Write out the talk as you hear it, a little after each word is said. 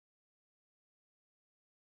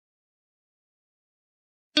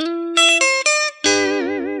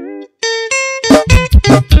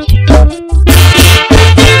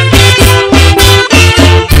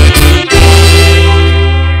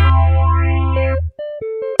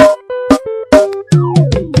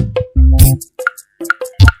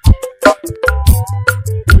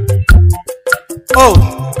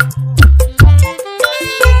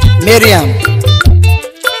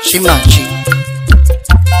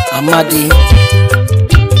Amadi.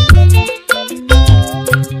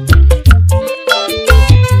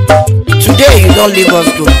 Today you don't leave us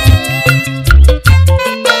go.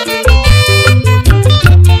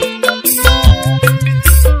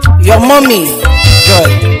 Your mommy, Joy,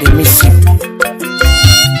 they miss you.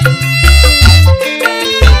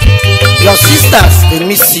 Your sisters, they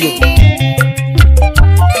miss you.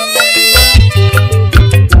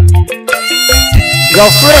 Your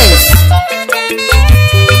friends,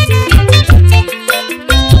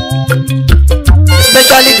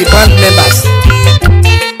 especially the band members,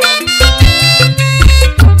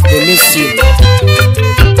 they miss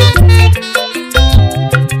you.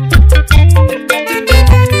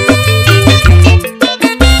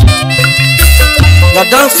 Your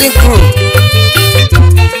dancing crew,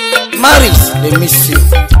 Maris, they miss you.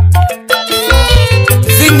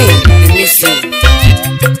 Zini, they miss you.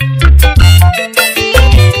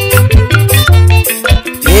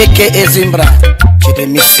 AKA Zimbra, they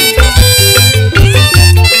miss you.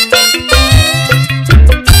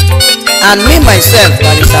 And me myself,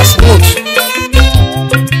 Barrister Smooth,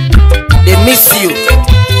 they miss you.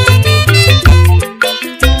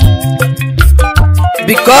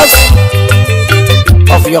 Because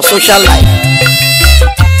of your social life.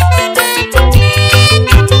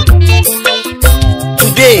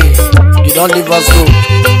 Today, you don't leave us go.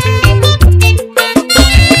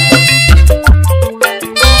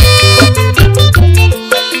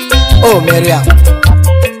 Oh, Miriam.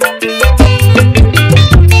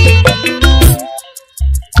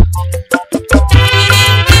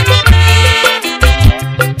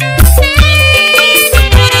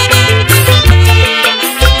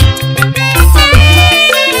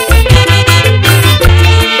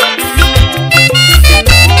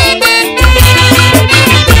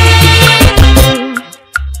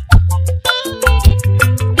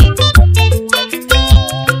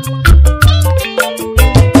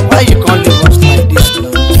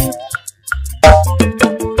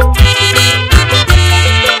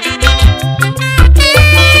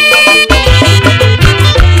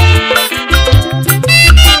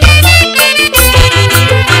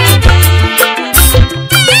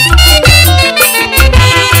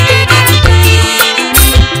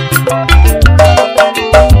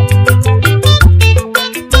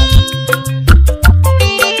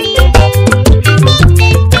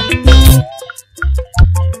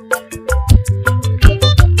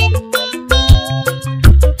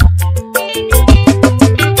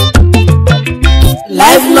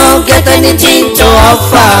 Life no get anything to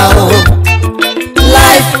offer, oh.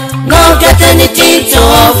 Life no get anything to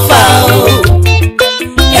offer, oh.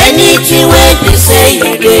 Anything wey be say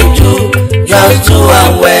you dey do, just do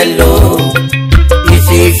am well, oh.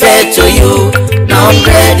 If e fair to you, na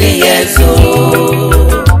 100 years,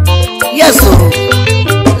 oh. Yes, oh.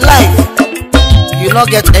 Life, you not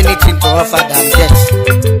get anything to offer than death.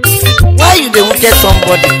 Why you dey get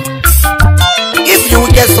somebody? If you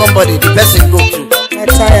get somebody, the person go to.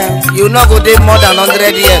 You not go dey more than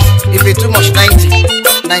 100 years. If it's too much, 90,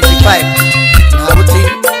 95. Now,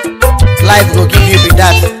 life will give you with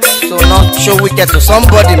that. So not show wicked to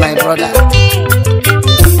somebody, my brother.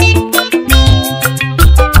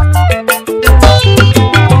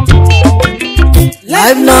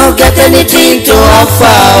 Life no get anything to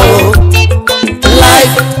offer, oh.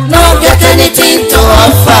 Life no get anything to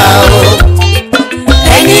offer, oh.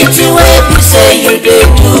 Anything wey be say you dey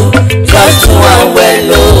do, just do am well,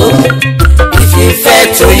 oh. If e fair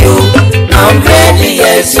to you, na 100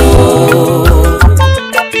 years, oh.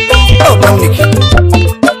 Oh, don't make it.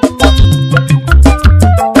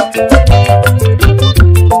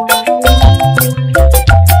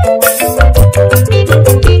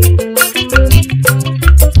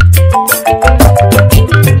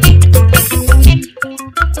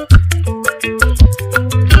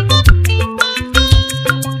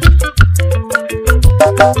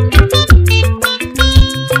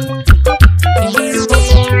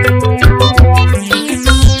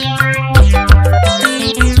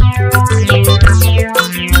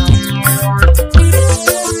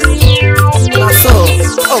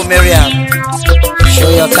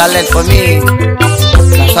 Talent for me.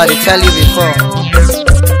 That's what I tell you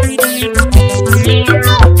before.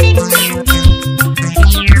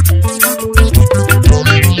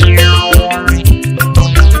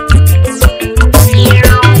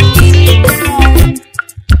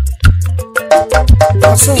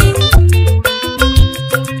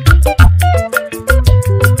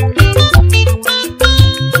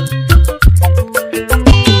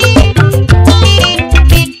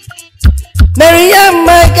 Miriam,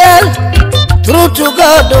 my girl, true to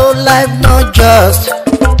God, oh, life not just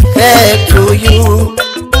fair to you.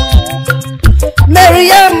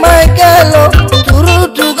 well, oh,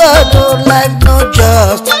 true to God, oh, life not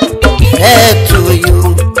just fair to you.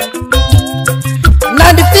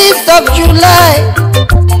 Now the 5th of July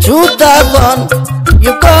 2000,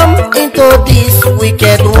 you come into this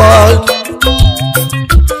wicked world.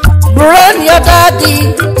 Run your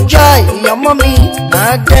daddy, joy, your mommy,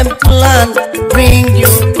 and them plan bring you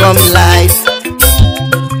come life.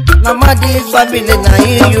 Now my this family, now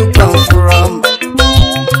here you come from.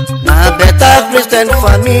 Now better Christian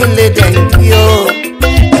family than you.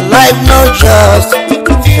 Life not just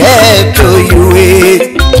fair to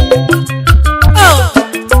you. Oh.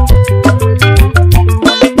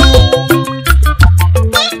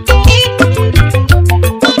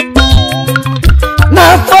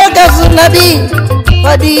 Now focus on the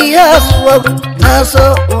for the house work. Now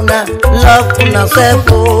so una love una self.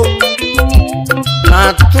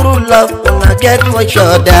 Now true love una get for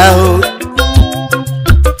sure down.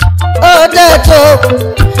 Oh, that's all.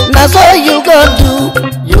 Now so you gon' do,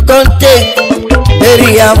 you gon' take,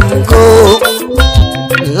 bury am go.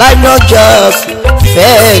 Life not just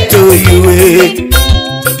fair to you.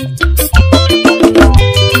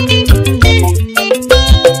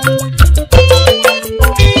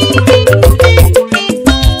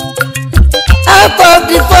 Out of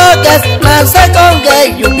the focus, now second guy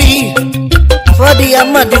you be. For the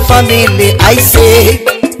Amadi family, I say.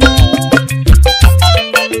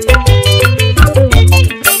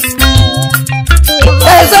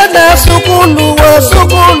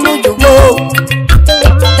 Sukulu you go.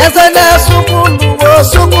 There's a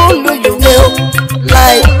sukulu you go.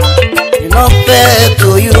 Life is not fair to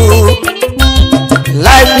you.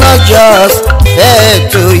 Life not just fair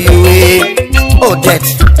to you. Oh, that.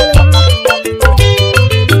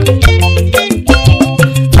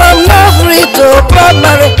 From nursery to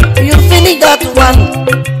primary, you finish that one.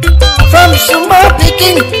 From small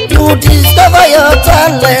picking, you discover your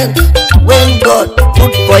talent. When God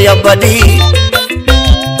put for your body,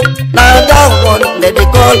 now that one let it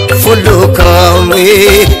go follow come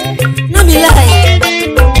away. No be lie.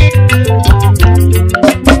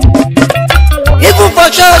 Even for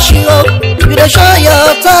church, you dey show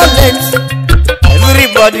your talent.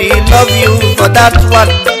 Everybody love you for that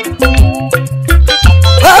one.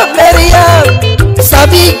 Oh, Maria,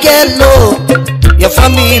 sabi get low. Your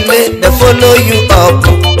family they follow you up.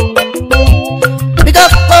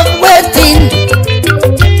 Because of waiting,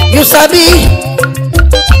 you sabi,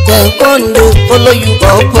 they gonna follow you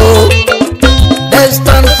up. They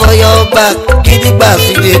stand for your back, give the back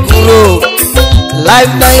to the guru.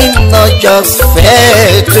 Life not just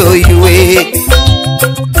fair to you.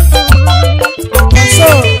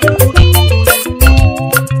 So,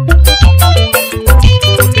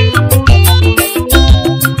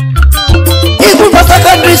 even for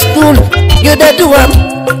secondary school, you dey do am.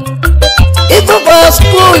 Even for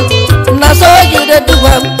school, now so you dey do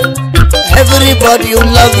am. Everybody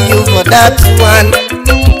love you for that one.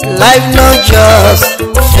 Life not just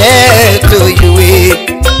fair to you.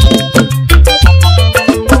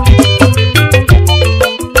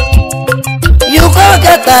 You go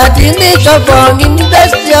get admission from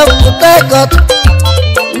University of Port.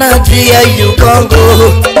 Nigeria you gon' go.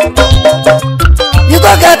 You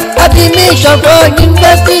go get admission from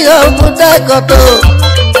University of Port.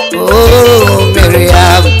 Oh,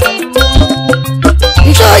 Miriam,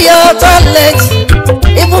 you show your talents,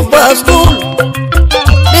 even for school.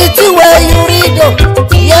 The two way you read,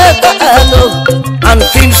 yes, I know. And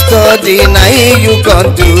film study, now here you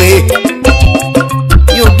can do it.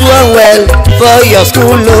 You doing well for your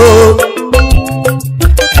school, oh.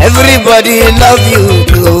 Everybody love you,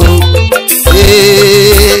 oh.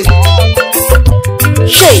 Yeah.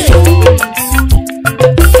 Shake.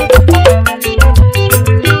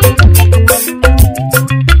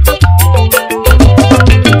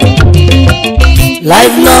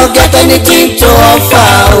 Life no get anything to offer,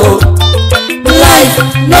 oh. Life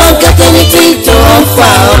no get anything to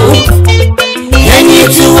offer, oh.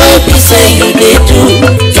 Anything wey be say you dey do,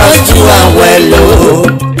 just do am well, oh.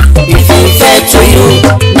 If e fair to you,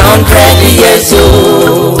 100 years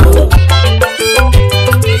old.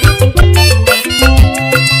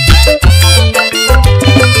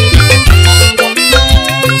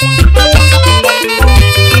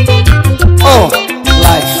 Oh,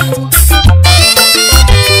 life.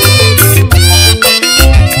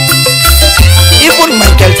 Even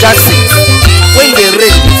Michael Jackson, when they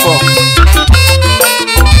rain before,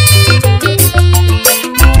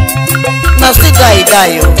 now still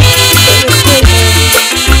die, oh.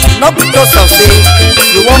 Not because of say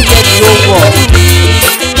you won't get the whole world.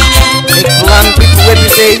 They plan people when you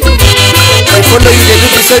say they follow you, they do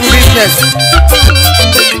the same business.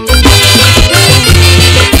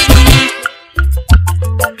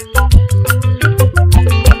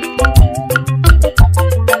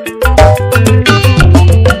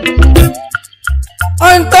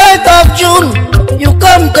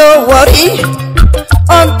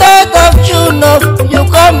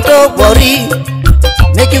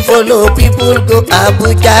 follow people go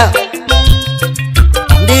Abuja.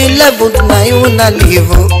 The level na una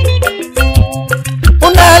live.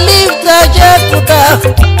 Una live the Jakuta.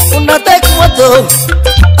 Una take moto.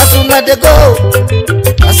 As una de go.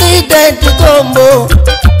 I see them to combo.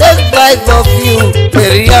 Take 5 of you.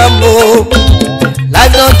 Periamo.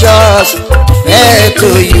 Life not just fair to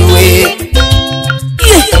you.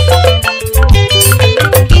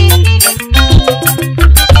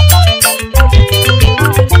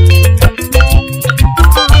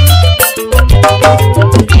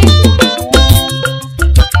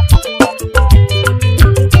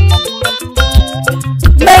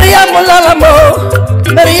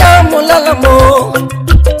 Meriamu lalamo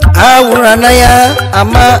awuranaya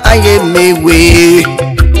ama ayemewe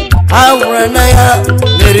awuranaya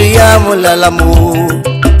Meriamu lalamo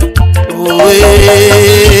owe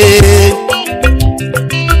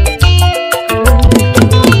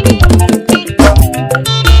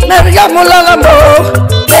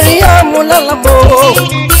Meriamu lalamo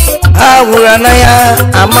awuranaya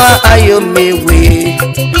ama ayemewe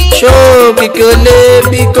show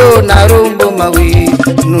biko narumbo mawe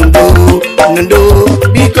nundo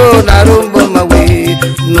biko narumbo mawe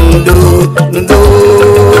nundo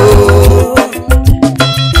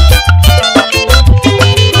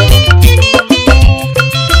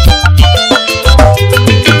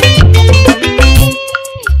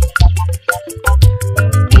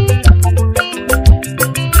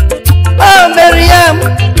Oh Miriam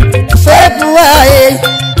February.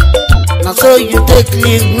 So you take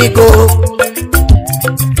leave me go.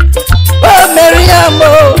 Oh Miriam,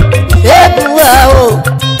 oh February.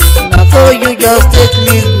 Now so you just take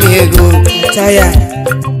leave me go. Tired.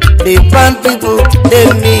 The band people they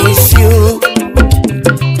miss you.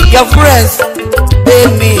 Your friends they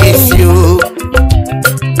miss you.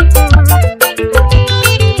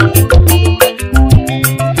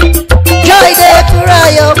 Joy they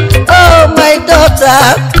cry up. Oh my daughter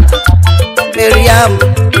Miriam.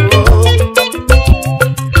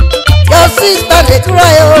 Your sister they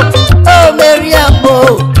cry oh Miriam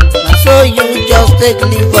oh. So you just take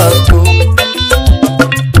leave us go.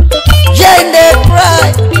 Jane they cry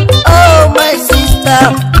oh my sister.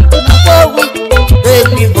 So we they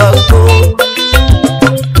leave us go.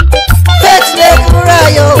 Faith they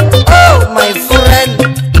cry oh my friend.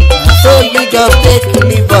 So you just take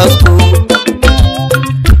leave us go.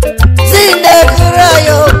 Sin they cry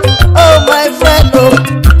oh my friend oh.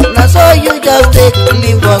 Now so you just take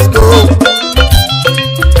leave us go.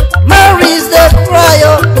 Mary's the cry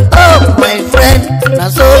oh my friend. Now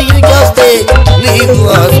so you just take leave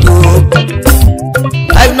us go.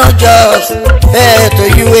 Life not just fair to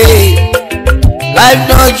you, Life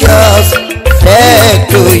not just fair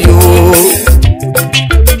to you.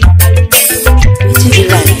 It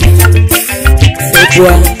is life.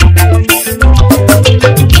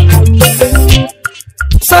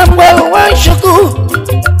 Samuel Wanshuku,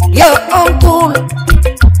 your uncle,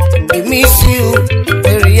 we miss you,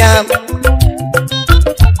 Miriam.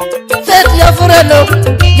 Said your friend,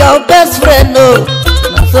 your best friend,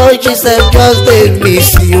 so she said just they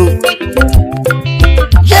miss you.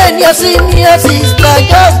 Jane, your senior sister,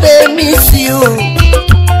 just they miss you.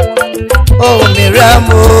 Oh, Miriam,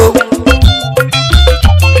 oh.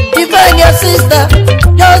 Even your sister,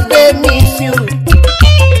 just they miss you.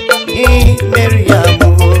 Miriam,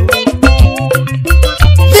 oh.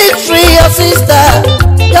 Victory, your sister,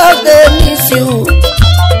 just they miss you.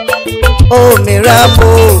 Oh, Miriam,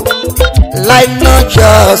 oh. Life not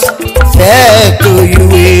just fair to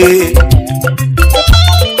you.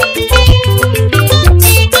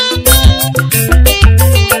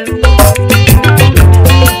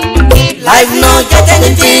 Life not get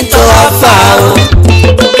anything to offer.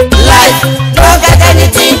 Life not get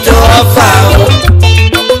anything to offer.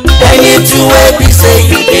 Anything wey be say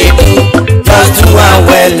you dey do, just do am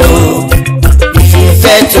well o. If e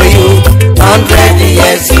fair to you, 100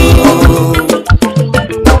 years old.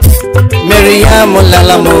 Miriam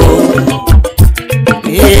lalamo,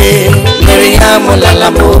 yeah, Miriam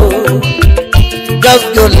lalamo. Just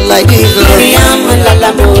go like this, Miriam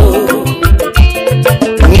lalamo,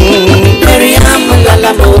 Miriam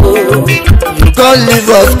lalamo. You can't leave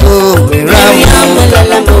us go, Miriam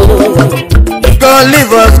lalamo. You can't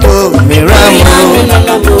leave us go, Miriam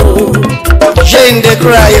lalamo. Jane they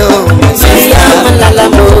cry, oh, Miriam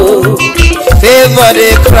lalamo. Favor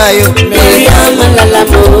they cry, oh, Miriam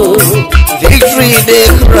lalamo. Victory they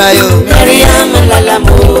cry, oh, Miriam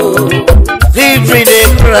lalamo. Victory they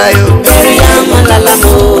cry, oh, Miriam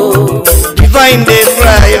lalamo. Divine they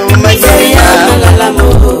cry, oh, my Miriam lalamo.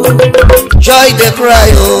 Joy they cry,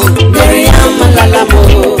 oh, Miriam lalamo.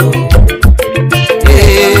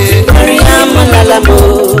 Yeah.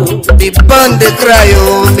 The band they cry,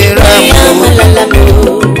 oh, Miramu.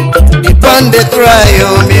 The band they cry,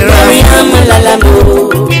 oh, Miramu.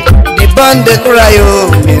 The band they cry,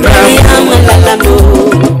 oh, Miramu.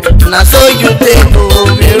 Now so you take,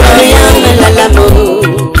 oh, Miramu.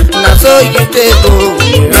 Now so you take, oh,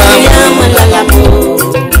 Miramu.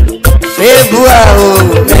 February, oh,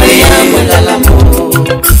 Miramu.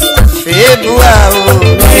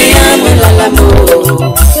 February,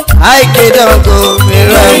 I don't go,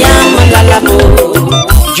 Miramu.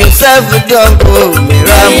 Joseph don't go,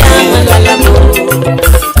 Miramu.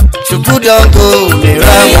 Chuku don't go,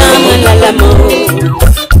 Miramu.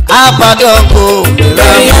 Abba don't go,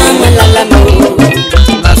 Miramu.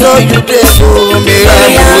 Now so you take go,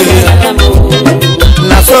 Miramu.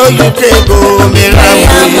 Now so you take go, Miramu.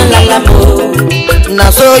 Now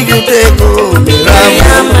so you take go,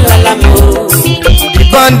 Miramu. The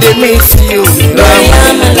band they miss you,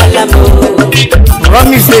 Miramu.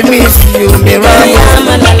 Promise they miss you, Miramu.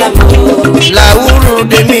 Lauru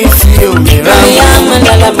they miss you, Miramu.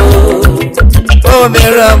 Oh,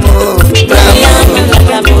 Miramu.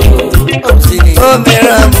 Oh,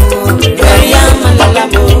 Miramu.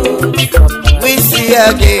 We see you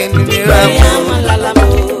again, Miramu.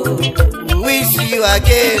 We see you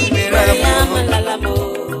again, Miramu.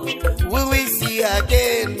 We will see you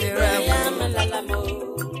again, Miramu.